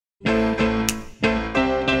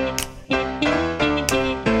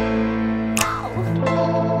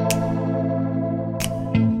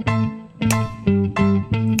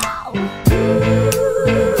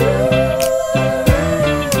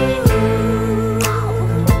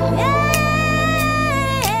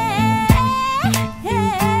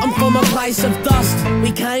race of dust.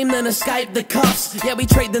 We came and escaped the cuffs. Yeah, we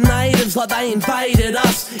treat the natives like they invaded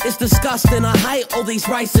us. It's disgusting, I hate all these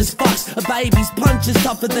racist fucks. A baby's punch is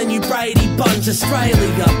tougher than you Brady Bunch.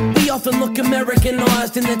 Australia, we often look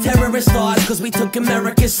Americanized in the terrorist eyes, cause we took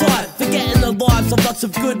America's side, forgetting the lives of lots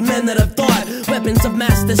of good men that have died. Weapons of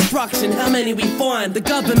mass destruction, how many we find? The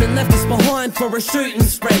government left us behind for a shooting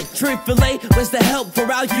spree. Truthfully, where's the help for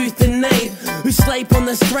our youth in need, who sleep on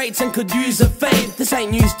the streets and could use a feed? This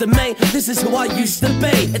ain't news to me, this is who I used to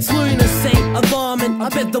be. It's lunacy, alarming, I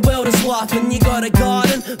bet the world is laughing. You got a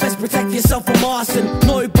garden, best protect yourself from arson.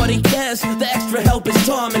 Nobody cares, the extra help is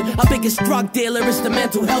timing. Our biggest drug dealer is the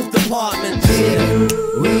mental health department. Digging,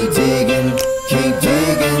 we digging, keep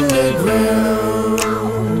digging the ground.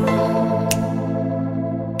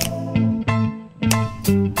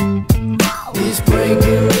 He's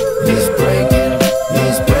breaking, he's breaking,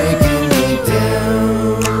 he's breaking me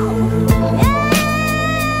down.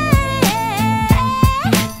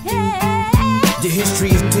 The history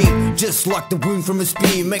is deep, just like the wound from a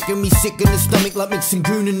spear, making me sick in the stomach like mixing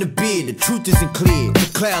goon in the beer. The truth isn't clear, the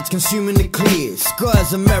clouds consuming the clear.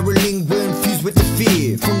 Skies of Maryland were infused with the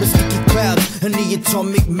fear from the sticky clouds and the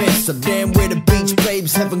atomic mess. So damn where the beach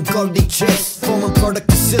babes having golden chests. Former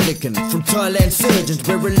product of silicon from Thailand surgeons,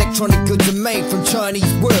 where electronic goods are made from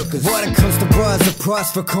Chinese workers. Why the constant rise the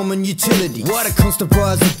price for common utilities? Why the constant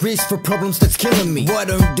rise the risk for problems that's killing me? Why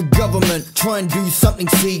don't the government try and do something,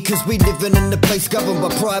 see? Cause we living in a place governed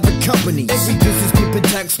by private companies. Every business keeping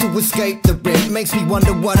tax to escape the rent. Makes me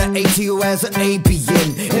wonder why the ATO has an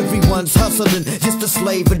ABN. Everyone's hustling, just a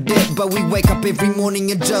slave of debt, but we wake up every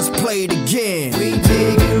morning and just play it again. We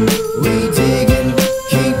digging,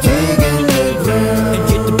 keep digging the ground. And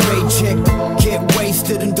get the paycheck, get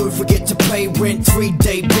wasted, and don't forget to pay rent.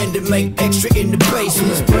 3-day bend and make extra in the basement.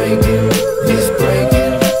 He's breaking, he's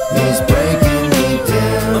breaking, he's breaking me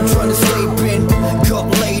down. I'm trying to stay bent, got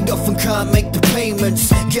laid off and can't make the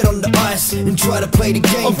payments. Get on the ice and try to play the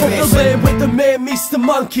game. I'm from the land where the man meets the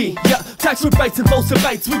monkey. Yeah, tax rebates and false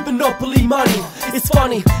debates with monopoly money. It's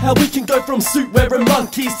funny how we can go from suit wearing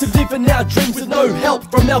monkeys to living our dreams with no help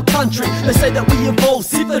from our country. They say that we evolve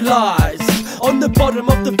civilized. On the bottom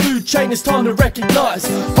of the food chain, it's time to recognize.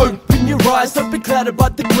 Open your eyes, don't be clouded by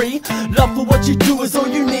degree. Love for what you do is all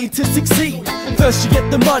you need to succeed. First you get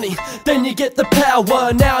the money, then you get the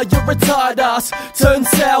power. Now you're a tired ass, turn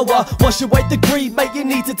sour. Wash away the greed, mate, you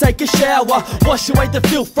need to take a shower. Wash away the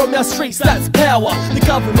filth from our streets, that's power. The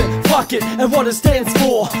government, fuck it, and what it stands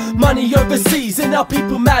for. Money overseas and our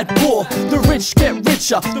people mad poor. The rich get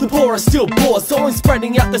richer, the poor are still poor. So I'm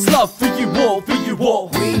spreading out this love for you all, for you all.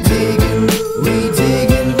 We digging,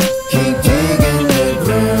 keep digging the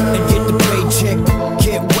ground. And get the paycheck,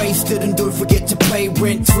 get wasted, and don't forget to pay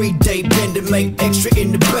rent. 3-day bend and make extra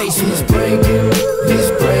in the basement. He's breaking,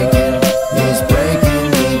 he's breaking, he's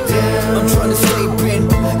breaking me down. I'm trying to stay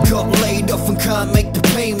bent, got laid off and can't make the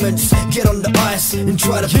payments. Get on the ice and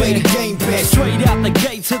try to play the game back. Straight out the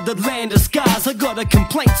gates of the land of skies, I got a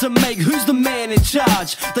complaint to make. Who's the man in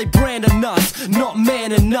charge? They branding us, not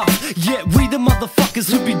man enough. Yet we the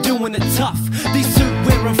motherfuckers who be doing it tough. These suit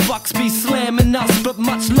wearing fucks be slamming us, but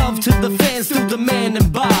much love to the fans still demanding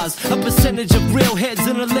bars. A percentage of real heads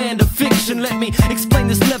in a land of fiction. Let me explain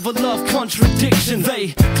this level of contradiction. They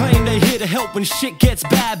claim they're here to help when shit gets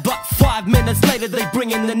bad, but 5 minutes later they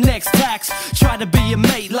bring in the next tax. Try to be a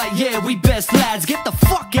mate like yeah we best lads. Get the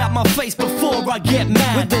fuck out my face before I get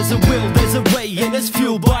mad. Where there's a will, there's a way, and it's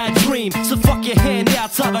fueled by a dream. So fuck your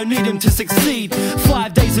handouts, I don't need him to succeed.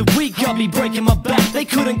 5 days a week I'll be breaking my back. They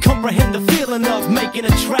couldn't comprehend the feeling of making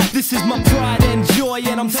a track. This is my pride and joy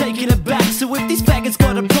and I'm taking it back. So if these faggots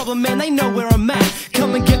got a problem, man, they know where I'm at.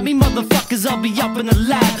 Come and get me motherfuckers, I'll be up in the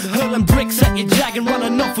lab, hurling bricks at your jag and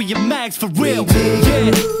running off with your mags for real. We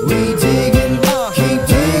digging, keep digging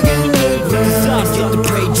the ground. Get the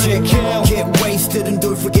paycheck, get wasted, and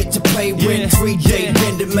don't forget to pay rent. 3-day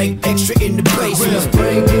bend and make extra in the basement. He's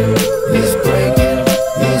breaking, he's breaking,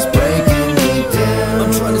 he's breaking me down.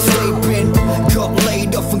 I'm trying to stay bent, got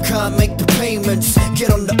laid off and can't make the payments.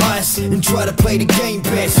 Get on the ice and try to play the game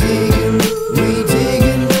best.